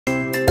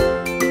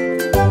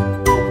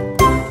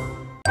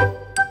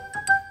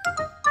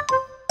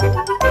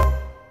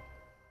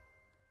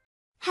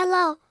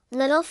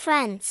little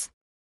friends.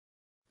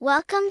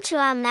 Welcome to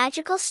our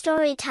magical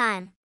story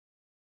time.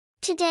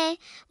 Today,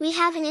 we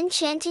have an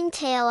enchanting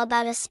tale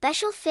about a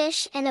special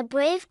fish and a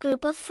brave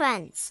group of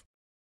friends.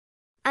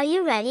 Are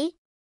you ready?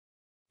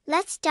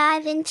 Let's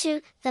dive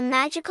into the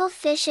magical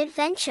fish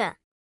adventure.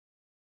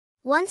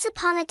 Once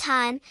upon a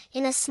time,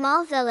 in a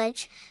small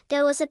village,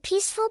 there was a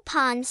peaceful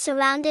pond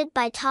surrounded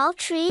by tall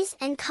trees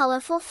and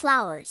colorful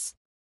flowers.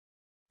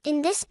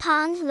 In this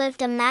pond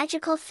lived a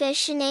magical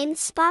fish named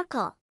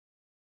Sparkle.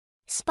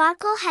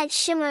 Sparkle had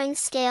shimmering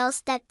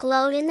scales that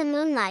glowed in the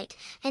moonlight,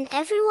 and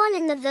everyone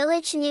in the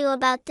village knew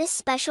about this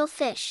special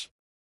fish.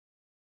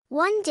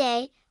 One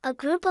day, a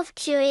group of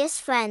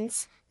curious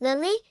friends,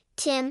 Lily,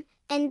 Tim,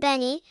 and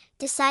Benny,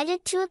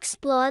 decided to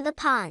explore the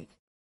pond.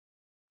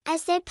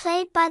 As they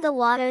played by the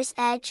water's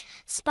edge,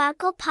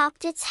 Sparkle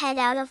popped its head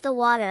out of the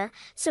water,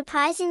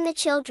 surprising the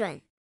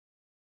children.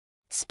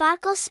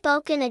 Sparkle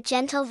spoke in a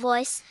gentle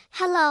voice,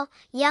 "Hello,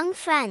 young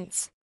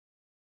friends.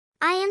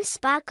 I am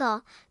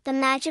Sparkle, the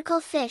magical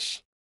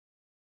fish.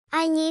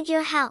 I need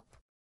your help.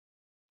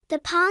 The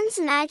pond's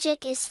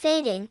magic is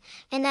fading,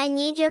 and I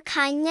need your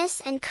kindness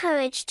and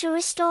courage to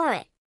restore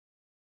it.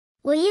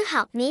 Will you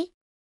help me?"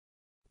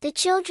 The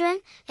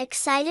children,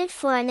 excited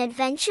for an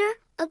adventure,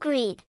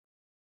 agreed.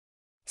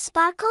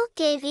 Sparkle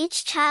gave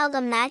each child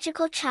a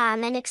magical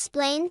charm and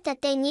explained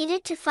that they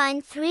needed to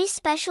find 3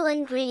 special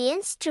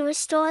ingredients to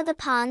restore the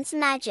pond's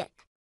magic.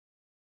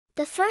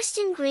 The first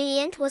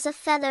ingredient was a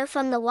feather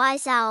from the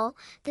wise owl,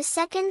 the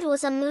second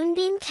was a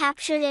moonbeam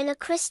captured in a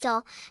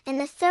crystal, and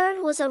the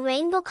third was a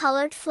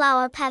rainbow-colored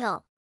flower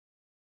petal.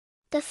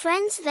 The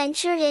friends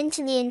ventured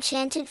into the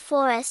enchanted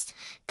forest,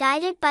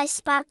 guided by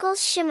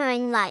Sparkle's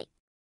shimmering light.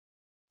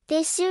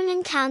 They soon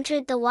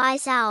encountered the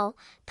wise owl,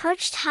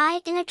 perched high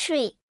in a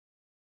tree.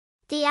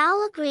 The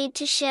owl agreed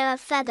to share a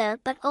feather,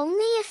 but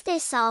only if they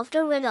solved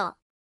a riddle.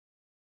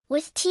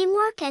 With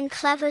teamwork and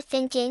clever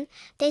thinking,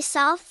 they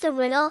solved the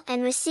riddle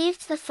and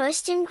received the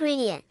first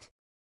ingredient.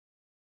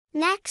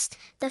 Next,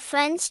 the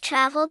friends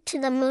traveled to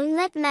the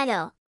moonlit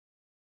meadow.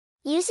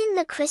 Using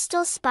the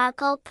crystal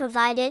Sparkle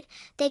provided,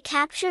 they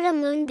captured a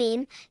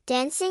moonbeam,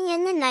 dancing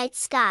in the night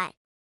sky.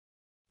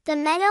 The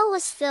meadow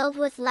was filled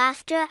with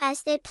laughter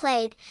as they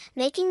played,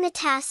 making the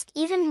task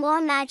even more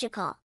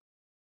magical.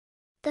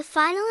 The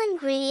final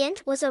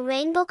ingredient was a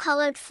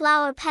rainbow-colored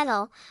flower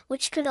petal,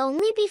 which could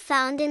only be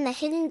found in the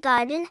hidden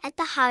garden at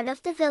the heart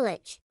of the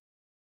village.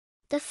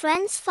 The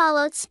friends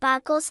followed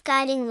Sparkle's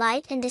guiding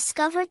light and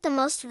discovered the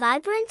most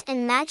vibrant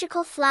and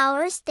magical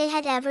flowers they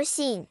had ever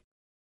seen.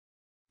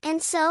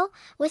 And so,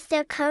 with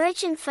their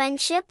courage and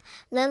friendship,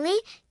 Lily,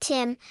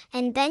 Tim,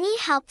 and Benny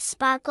helped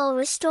Sparkle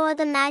restore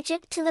the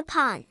magic to the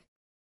pond.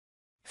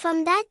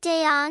 From that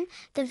day on,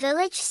 the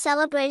village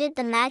celebrated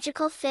the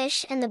magical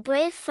fish and the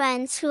brave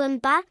friends who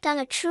embarked on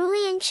a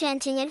truly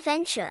enchanting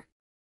adventure.